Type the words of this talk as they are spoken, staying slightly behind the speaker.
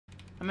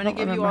I'm gonna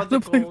give you all the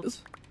gold.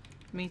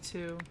 Me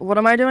too. What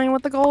am I doing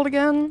with the gold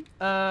again?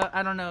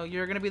 I don't know.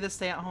 You're gonna be the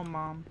stay-at-home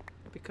mom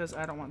because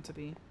I don't want to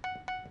be.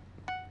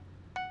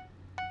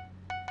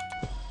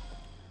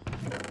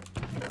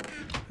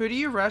 Who do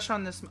you rush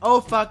on this?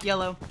 Oh fuck,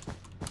 yellow.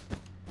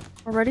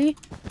 Already?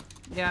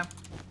 Yeah.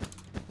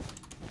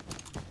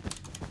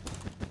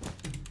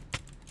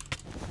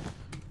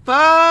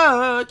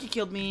 Fuck! He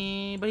killed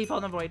me, but he fell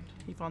in the void.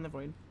 He fell in the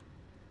void.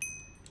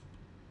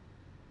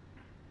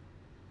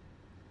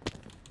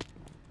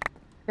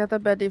 Get the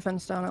bed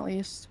defense down at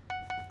least.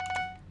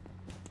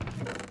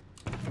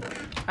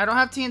 I don't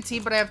have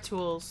TNT, but I have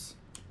tools.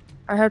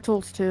 I have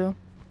tools too.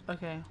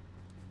 Okay.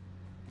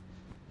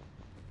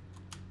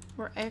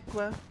 We're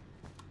Aqua.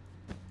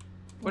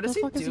 What is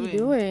he doing? What the fuck is he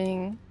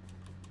doing?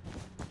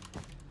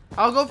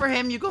 I'll go for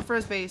him, you go for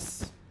his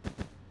base.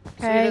 Okay.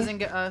 So he doesn't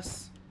get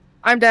us.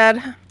 I'm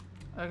dead.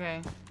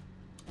 Okay.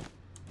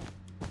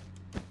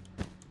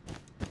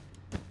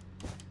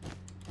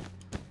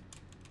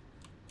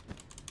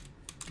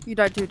 You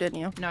died too, didn't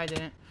you? No, I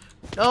didn't.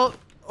 Oh,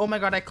 oh my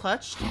god, I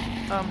clutched.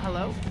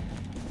 Hello?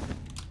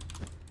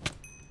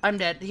 I'm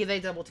dead. They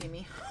double team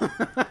me.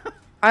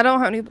 I don't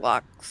have any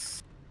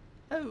blocks.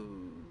 Oh.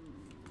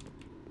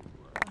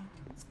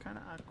 It's kind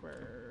of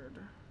awkward.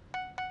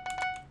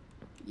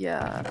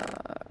 Yeah.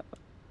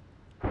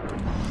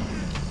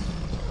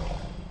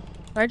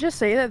 Can I just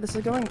say that this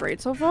is going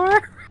great so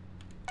far?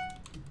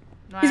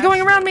 No, he's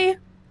going around me!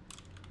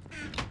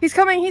 He's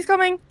coming, he's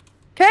coming!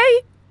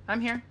 Okay!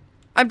 I'm here.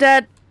 I'm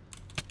dead.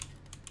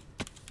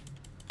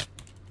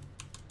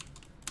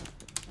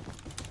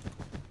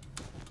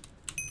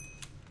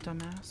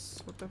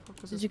 Dumbass. What the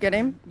fuck was Did you get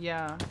him?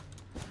 Yeah.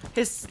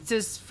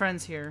 His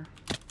friend's here.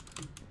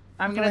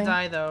 I'm gonna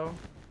die though.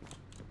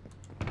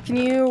 Can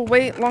you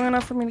wait long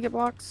enough for me to get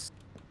blocks?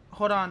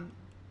 Hold on.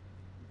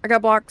 I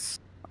got blocks.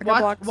 I got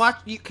blocks.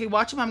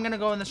 Watch him. I'm gonna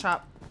go in the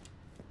shop.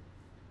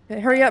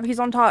 Okay, hurry up. He's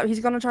on top. He's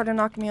gonna try to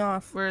knock me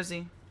off. Where is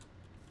he?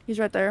 He's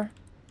right there.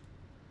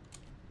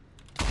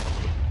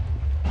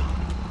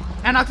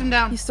 I knocked him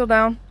down. He's still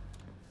down.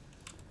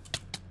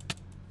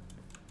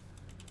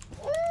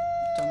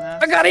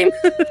 Dumbass. I got him.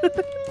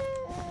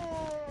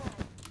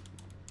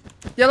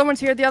 The other one's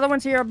here. The other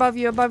one's here. Above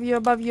you. Above you.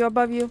 Above you.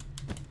 Above you.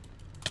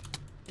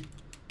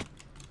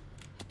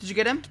 Did you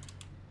get him?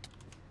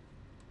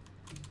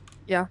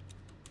 Yeah.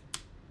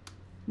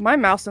 My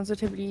mouse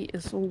sensitivity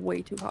is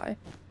way too high.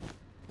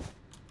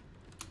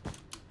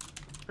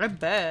 I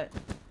bet.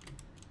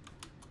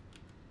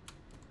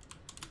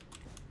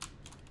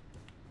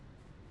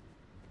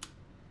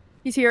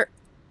 He's here.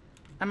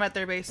 I'm at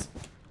their base.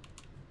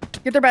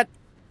 Get their bed.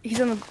 He's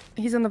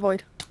in the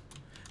void.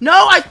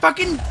 No, I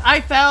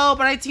fell,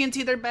 but I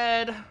TNT their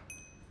bed.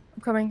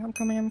 I'm coming. I'm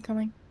coming. I'm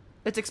coming.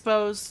 It's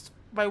exposed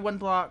by 1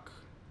 block.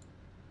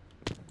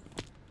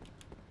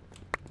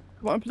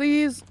 Come on,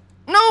 please.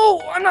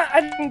 No, I'm not.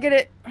 I didn't get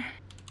it.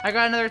 I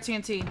got another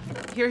TNT.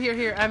 Here, here,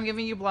 here. I'm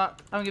giving you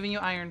block. I'm giving you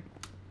iron.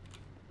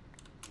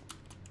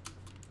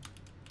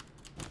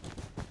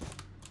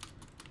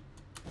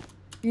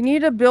 You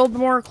need to build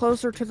more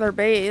closer to their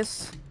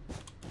base.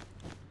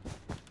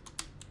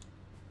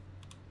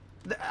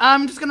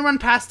 I'm just gonna run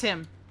past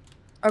him.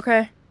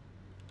 Okay.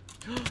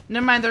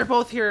 Never mind, they're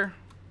both here.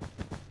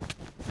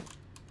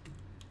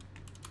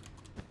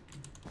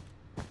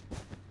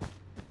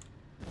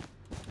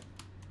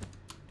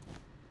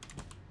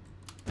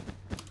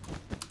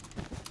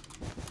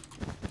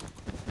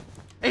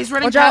 He's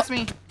running past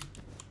me.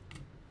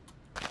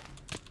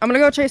 I'm gonna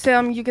go chase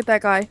him. You get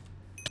that guy.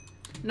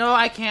 No,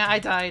 I can't. I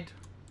died.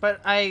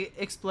 But I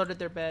exploded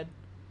their bed.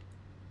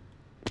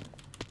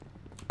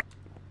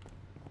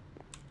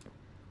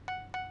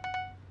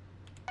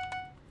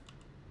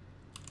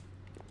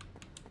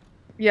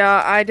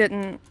 Yeah, I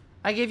didn't.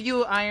 I give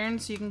you iron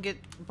so you can get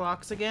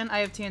blocks again. I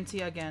have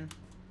TNT again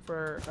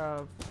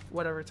for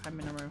whatever time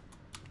in a row.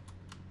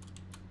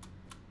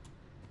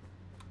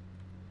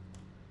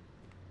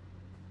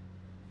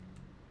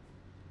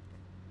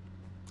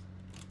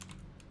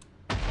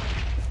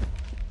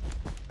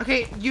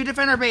 Okay, you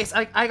defend our base.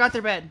 I got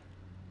their bed.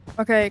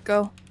 Okay,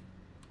 go.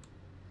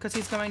 Because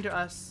he's coming to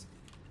us.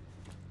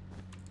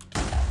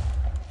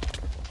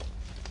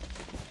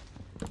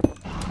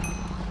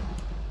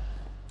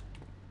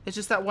 It's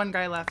just that one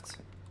guy left.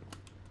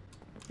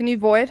 Can you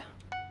void?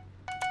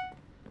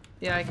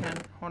 Yeah, I can.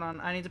 Hold on.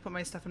 I need to put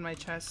my stuff in my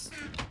chest.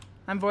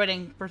 I'm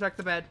voiding. Protect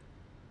the bed.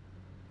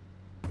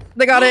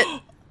 They got it.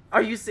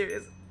 Are you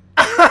serious?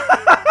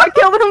 I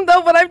killed him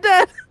though, but I'm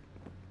dead.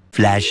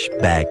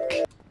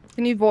 Flashback.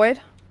 Can you void?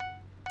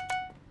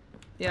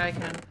 Yeah, I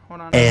can.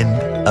 Hold on.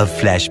 End of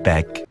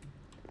flashback.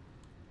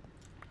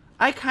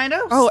 I kind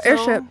of. Oh,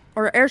 airship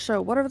or air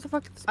show, whatever the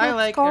fuck it's called. I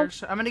like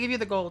airship. I'm gonna give you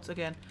the gold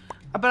again,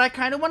 but I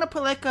kind of want to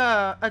put like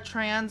a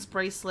trans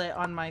bracelet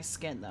on my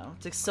skin though,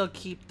 to still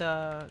keep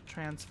the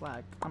trans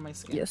flag on my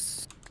skin.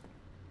 Yes.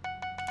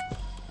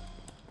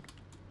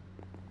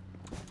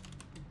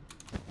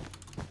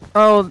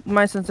 Oh,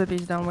 my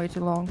sensitivity's down way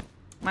too long.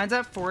 Mine's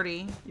at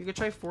 40. You could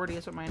try 40.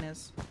 That's what mine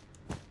is.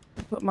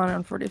 Put mine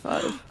on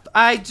 45.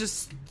 I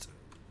just...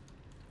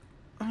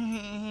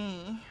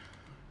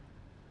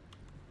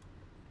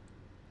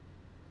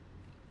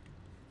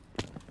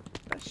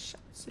 Best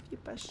shots, if you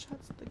best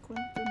shots, they go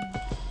through me.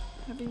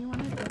 However you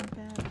wanna go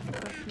bad,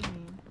 what you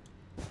mean?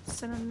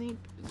 Suddenly,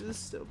 this is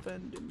so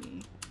fun to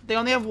me. They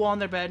only have wool on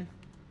their bed.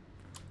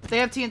 They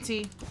have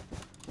TNT.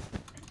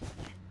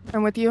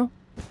 I'm with you.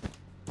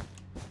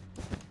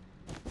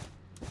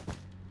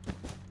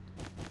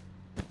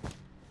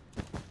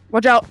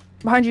 Watch out!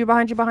 Behind you,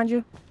 behind you, behind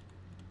you.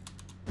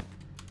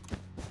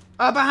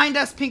 Behind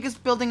us, Pink is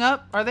building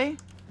up. Are they?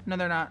 No,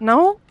 they're not.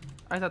 No?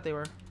 I thought they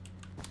were.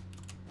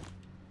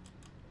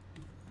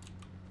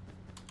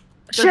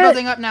 Shit! They're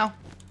building up now.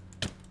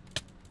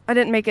 I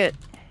didn't make it.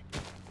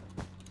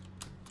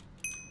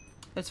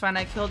 It's fine,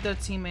 I killed their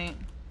teammate.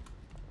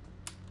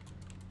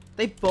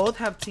 They both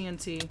have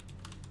TNT.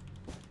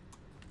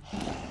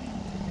 I'm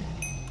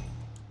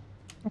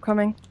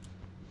coming.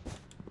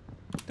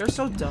 They're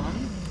so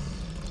dumb.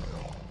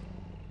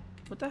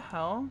 What the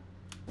hell?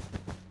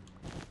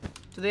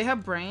 Do they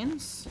have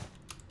brains?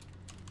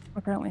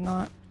 Apparently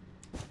not.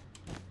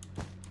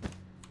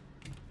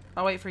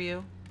 I'll wait for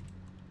you.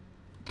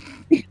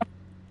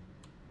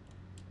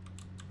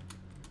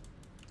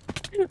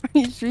 Are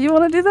you sure you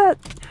want to do that?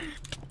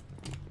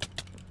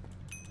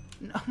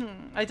 No,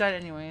 I died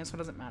anyway, so it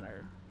doesn't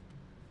matter.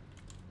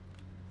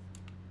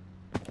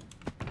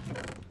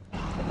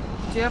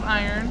 Do you have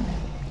iron?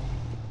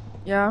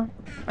 Yeah.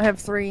 I have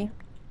 3. Do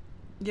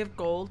you have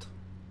gold?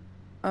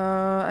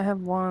 I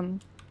have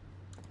 1.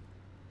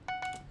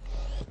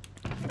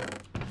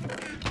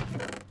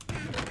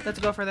 Let's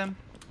go for them.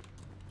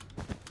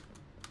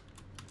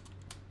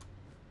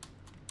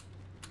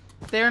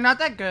 They're not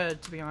that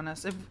good, to be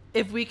honest.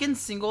 If we can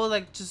single,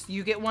 like, just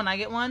you get one, I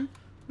get one,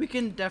 we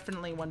can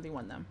definitely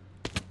 1v1 them.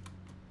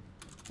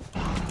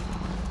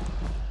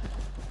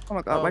 Oh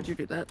my god, why'd you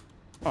do that?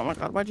 Oh my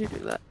god, why'd you do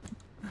that?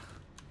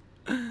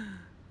 Hold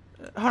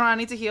on, I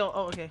need to heal.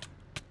 Oh, okay.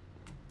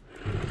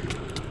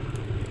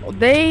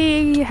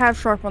 They have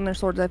sharp on their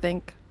swords, I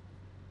think.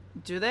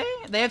 Do they?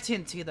 They have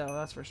TNT, though,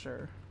 that's for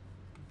sure.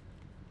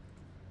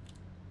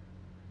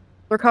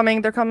 They're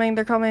coming, they're coming,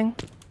 they're coming.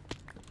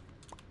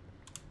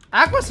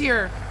 Aqua's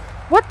here!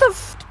 What the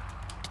f-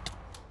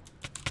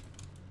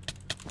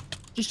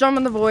 Just jump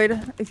in the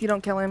void if you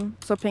don't kill him,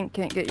 so Pink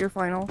can't get your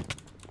final.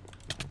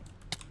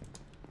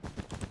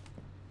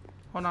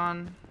 Hold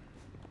on.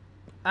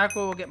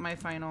 Aqua will get my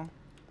final.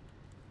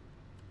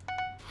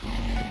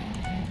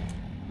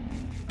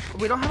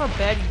 We don't have a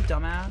bed, you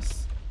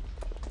dumbass.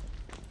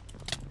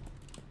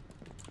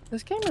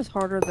 This game is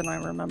harder than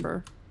I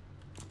remember.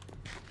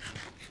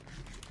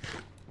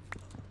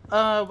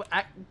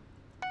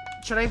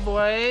 Should I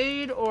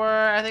void or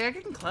I think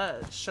I can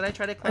clutch? Should I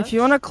try to clutch? If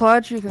you want to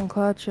clutch, you can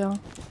clutch, yeah.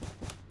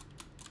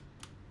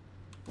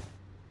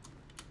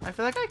 I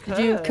feel like I could.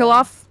 Did you kill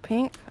off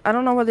Pink? I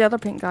don't know where the other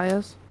Pink guy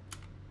is.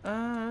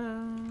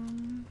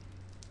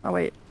 Oh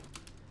wait.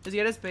 Is he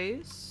at his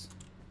base?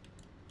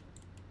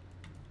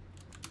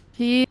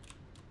 He's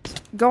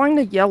going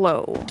to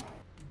yellow.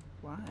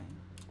 Why?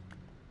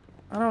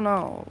 I don't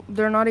know.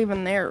 They're not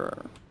even there.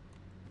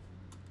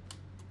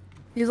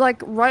 He's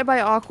like right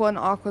by Aqua, and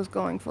Aqua's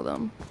going for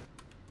them.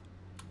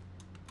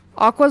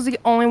 Aqua's the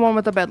only one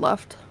with a bed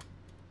left.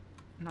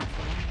 Not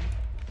for me.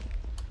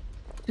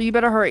 So you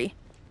better hurry.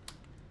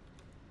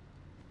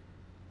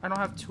 I don't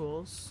have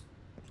tools.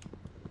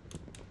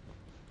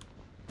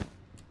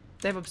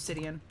 They have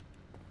obsidian.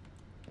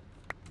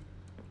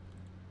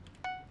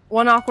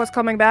 One Aqua's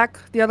coming back.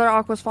 The other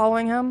Aqua's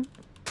following him.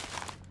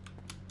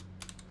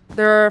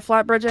 They're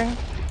flat bridging.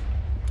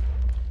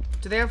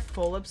 Do they have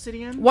full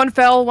obsidian? One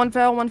fell, one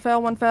fell, one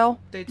fell, one fell.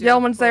 They do The other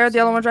have one's full there. The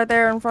other obsidian. one's right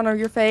there in front of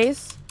your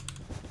face.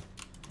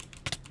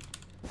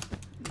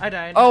 I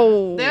died.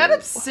 Oh. They had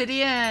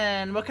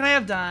obsidian. What can I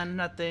have done?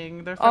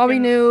 Nothing. They're Obby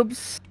fucking...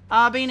 noobs.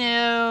 Obby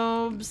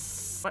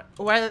noobs.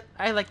 Why?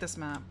 I like this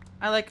map.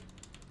 I like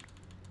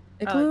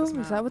Igloo? this Is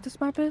map. that what this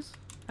map is?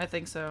 I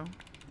think so.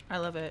 I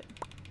love it.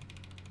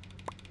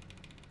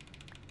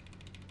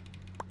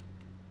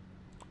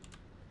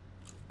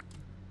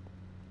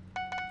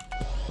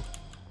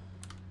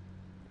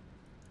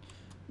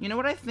 You know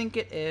what I think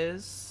it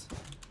is?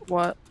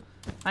 What?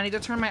 I need to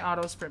turn my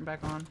auto sprint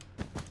back on.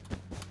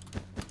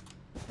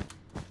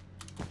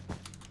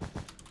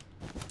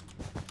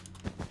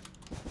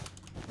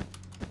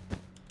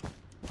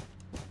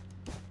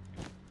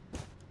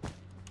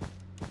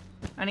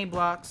 I need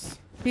blocks.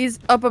 He's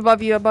up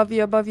above you, above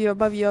you, above you,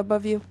 above you,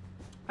 above you.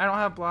 I don't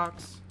have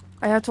blocks.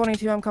 I have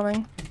 22, I'm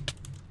coming.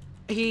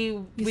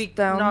 We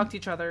down. knocked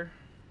each other.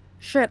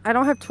 Shit, I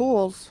don't have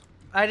tools.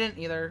 I didn't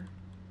either.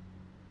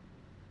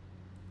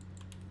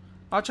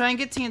 I'll try and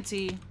get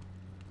TNT.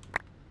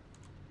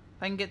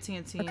 I can get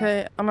TNT.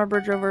 Okay, I'm gonna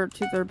bridge over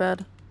to their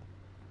bed.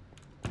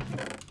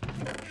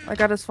 I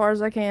got as far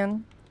as I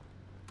can.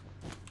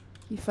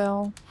 He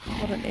fell.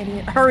 What an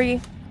idiot.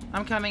 Hurry!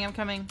 I'm coming, I'm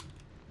coming.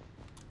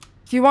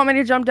 If you want me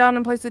to jump down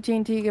and place the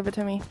TNT, give it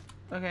to me.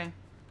 Okay.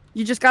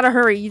 You just gotta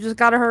hurry. You just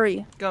gotta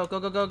hurry. Go, go,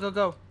 go, go, go,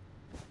 go.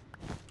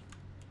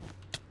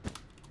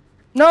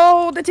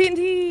 No, the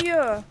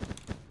TNT!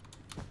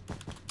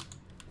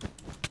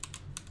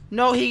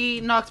 No, he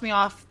knocked me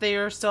off. They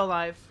are still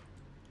alive.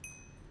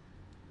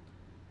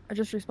 I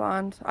just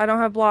respawned. I don't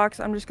have blocks.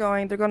 I'm just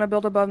going. They're gonna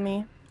build above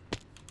me.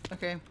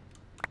 Okay.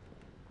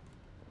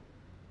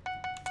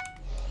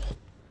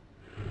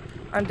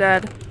 I'm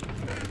dead.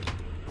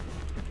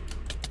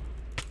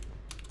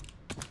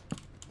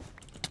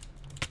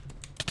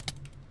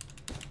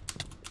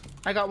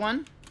 I got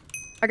one.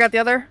 I got the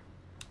other.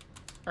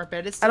 Our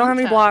bed is I still don't have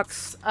any intact.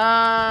 blocks.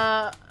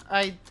 I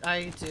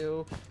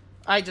do.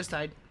 I just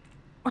died.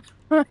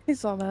 I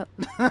saw that.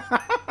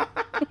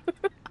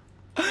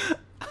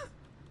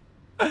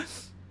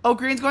 Oh,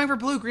 green's going for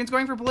blue. Green's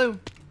going for blue.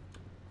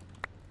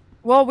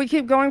 Well, we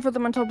keep going for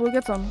them until blue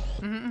gets them.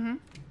 Mm-hmm.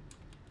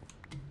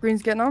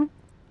 Green's getting them.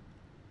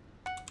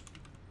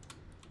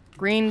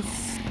 Green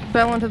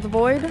fell into the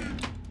void.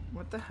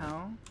 What the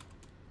hell?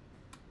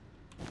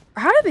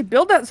 How did they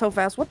build that so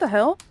fast? What the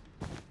hell?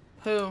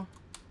 Who?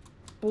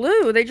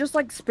 Blue, they just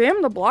like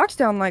spam the blocks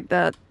down like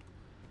that.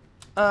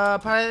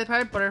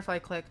 Probably butterfly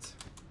clicked.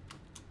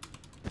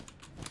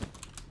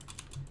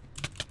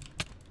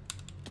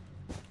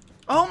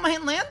 Oh, my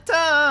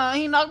Atlanta!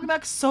 He knocked me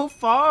back so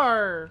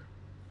far.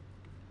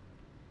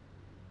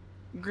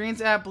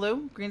 Green's at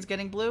blue. Green's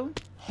getting blue.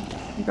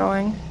 I'm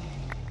going.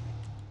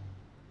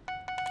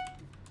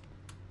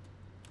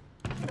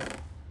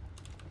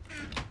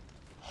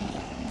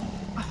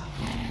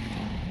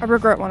 I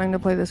regret wanting to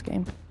play this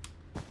game.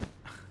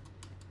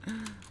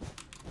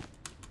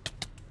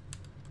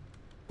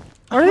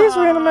 What are these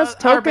random ass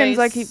Our tokens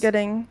I base. keep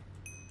getting?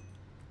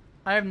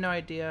 I have no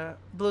idea.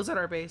 Blue's at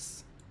our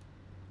base.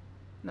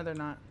 No, they're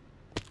not.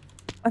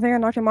 I think I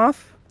knocked him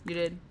off. You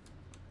did.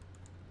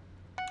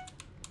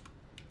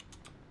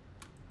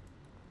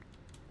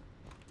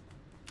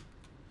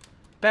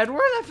 Bedwars,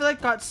 I feel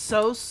like, got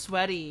so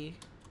sweaty.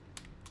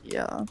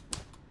 Yeah.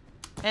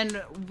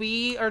 And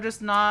we are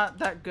just not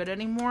that good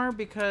anymore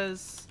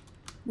because...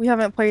 We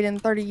haven't played in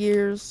 30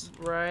 years.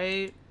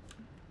 Right?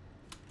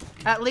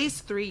 At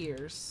least 3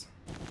 years.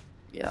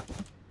 Yeah.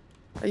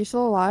 Are you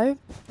still alive?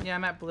 Yeah,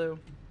 I'm at blue.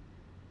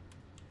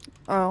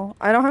 Oh,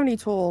 I don't have any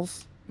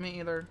tools. Me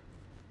either.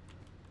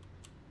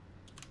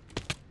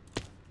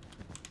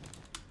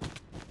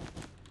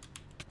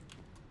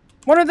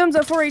 One of them's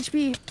at 4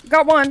 HP.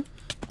 Got one.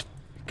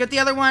 Get the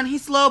other one.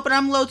 He's low, but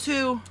I'm low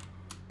too.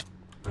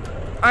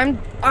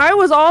 I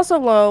was also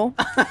low.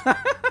 I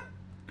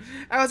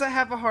was at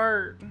half a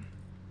heart.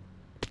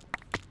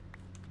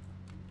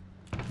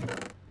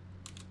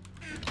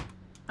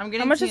 I'm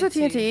getting How much TNT. is the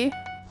TNT?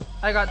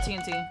 I got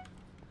TNT.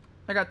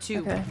 I got 2.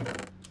 Okay.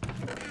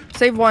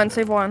 Save one,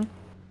 save one.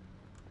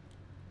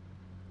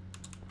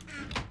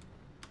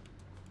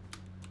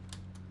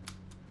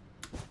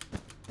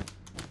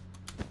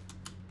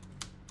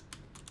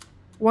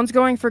 One's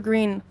going for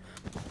green.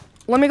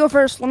 Let me go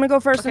first. Let me go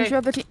first since Okay. you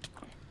have the T.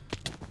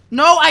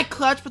 No, I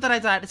clutched, but then I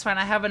died. It's fine.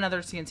 I have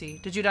another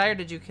TNT. Did you die or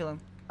did you kill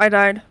him? I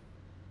died.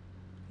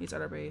 He's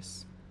at our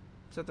base.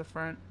 He's at the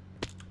front.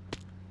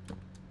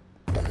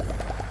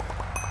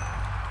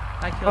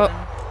 I killed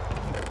him.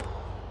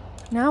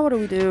 Now what do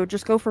we do?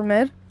 Just go for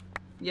mid?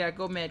 Yeah,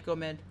 go mid. Go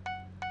mid.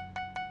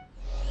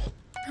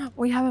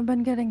 We haven't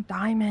been getting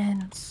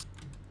diamonds.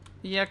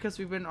 Yeah, because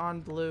we've been on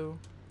blue.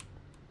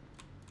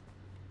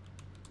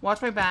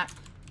 Watch my back.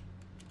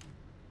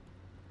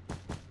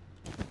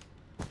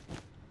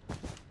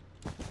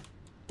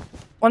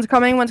 One's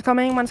coming, one's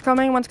coming, one's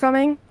coming, one's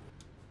coming.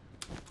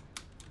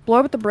 Blow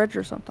up at the bridge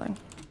or something.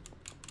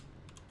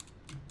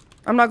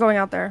 I'm not going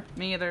out there.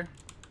 Me either.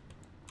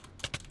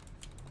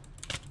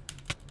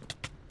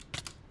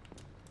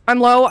 I'm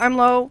low, I'm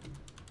low.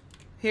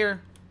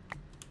 Here.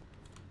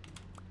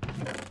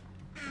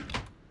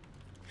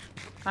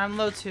 I'm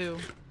low too.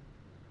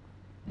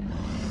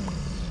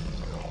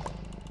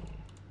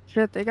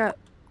 Shit, they got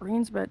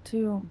green's bed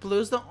too.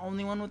 Blue's the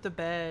only one with the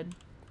bed.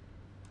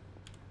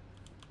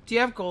 Do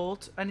you have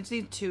gold? I need to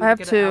need 2 I have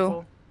to get 2. an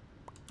apple.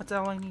 That's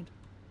all I need.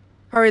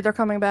 Hurry, they're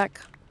coming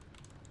back.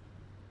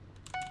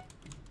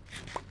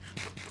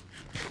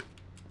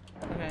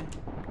 Okay.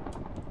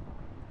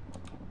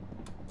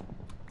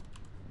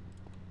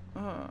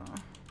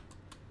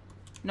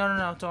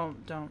 No,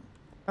 don't.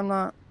 I'm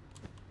not.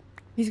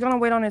 He's gonna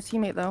wait on his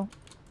teammate though.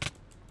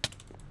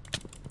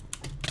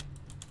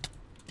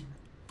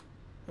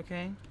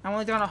 Okay. I'm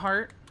only down a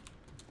heart.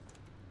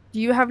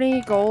 Do you have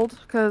any gold?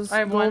 Cause I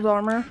have gold 1.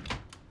 armor.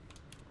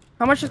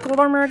 How much is gold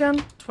armor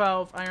again?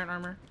 12 iron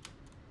armor.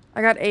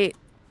 I got 8.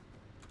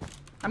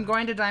 I'm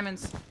going to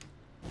diamonds.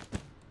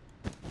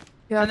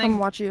 Yeah, I'll And come then-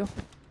 watch you.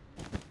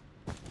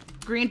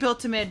 Green built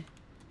to mid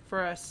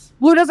for us.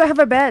 Blue doesn't have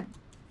a bed.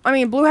 I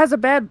mean, blue has a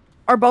bed.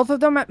 Are both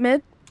of them at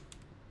mid?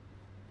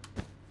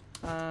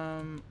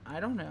 I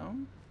don't know.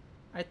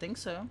 I think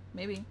so.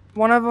 Maybe.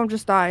 One of them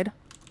just died.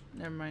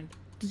 Never mind.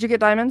 Did you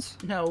get diamonds?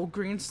 No,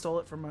 green stole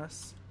it from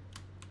us.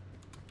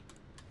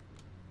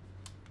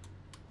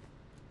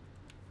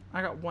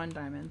 I got 1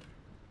 diamond.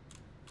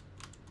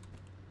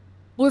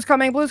 Blue's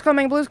coming, blue's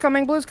coming, blue's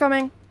coming, blue's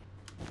coming.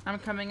 I'm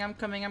coming, I'm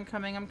coming, I'm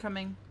coming, I'm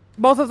coming.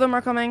 Both of them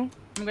are coming.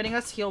 I'm getting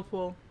us heal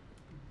pool.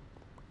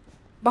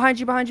 Behind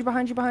you, behind you,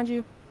 behind you, behind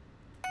you.